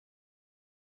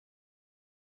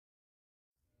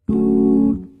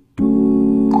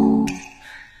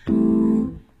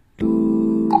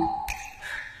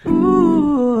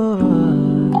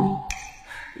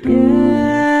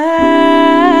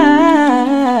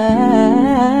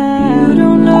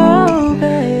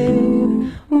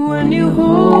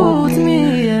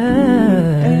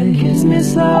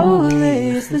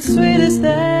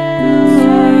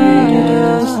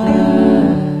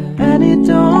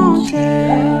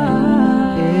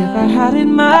I had it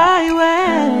my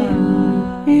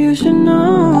way. You should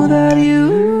know that you're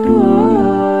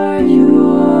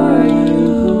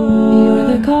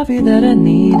the coffee that I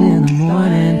need in the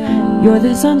morning. You're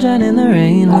the sunshine in the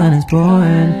rain when it's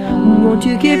pouring. Won't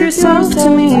you give yourself to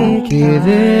me? Give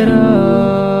it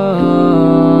all.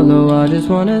 Oh, I just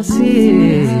wanna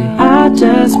see. I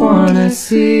just wanna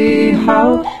see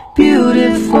how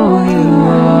beautiful you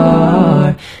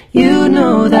are. You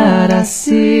know that I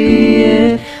see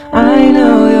it. I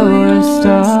know you're a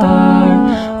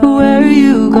star. Where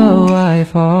you go I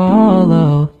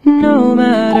follow, no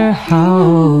matter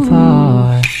how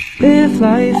far. If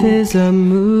life is a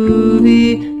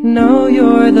movie, know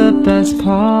you're the best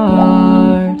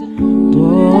part.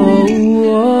 Whoa,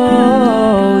 whoa,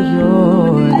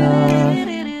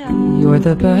 you're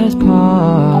the best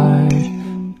part.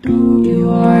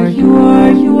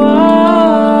 You are.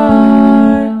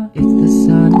 It's the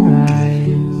sunrise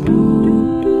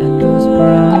and those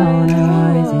brown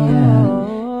eyes, yeah.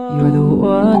 You're the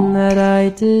one that I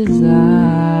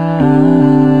desire.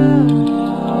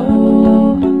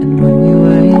 And when we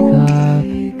wake up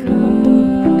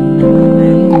and then we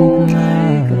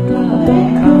make love,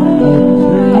 it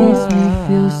makes me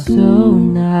feel so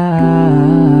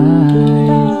nice.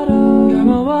 You're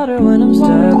my water when I'm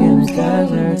stuck in the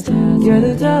desert. You're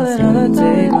the darling on the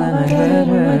take when my head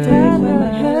hurts.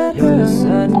 You're the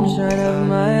sunshine of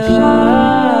my life.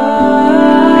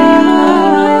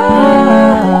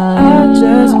 I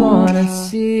just wanna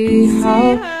see how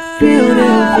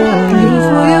beautiful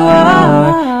you are.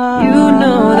 You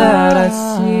know that I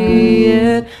see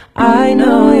it. I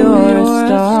know you're a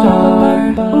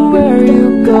star. Where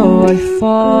you go I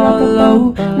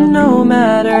follow, no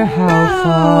matter how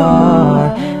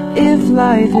far. If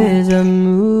life is a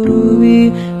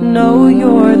movie, know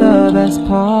you're the best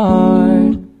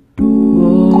part.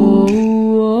 Whoa,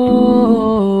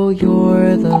 whoa,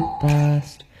 you're the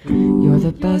best. You're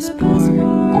the best part.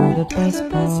 You're the best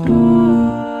part.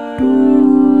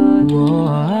 Whoa.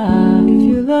 If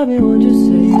you love me, won't you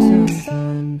say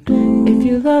something? If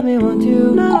you love me, won't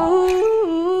you? No.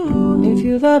 If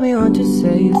you love me, won't you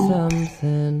say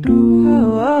something?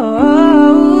 Oh, oh,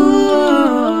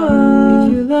 oh.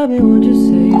 If you love me, won't you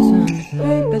say something?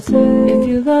 Baby, say. If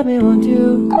you love me, won't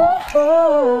you?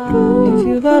 If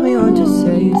you love me, won't you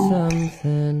say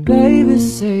something? Baby,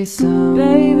 say something.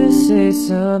 Baby, say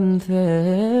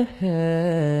something.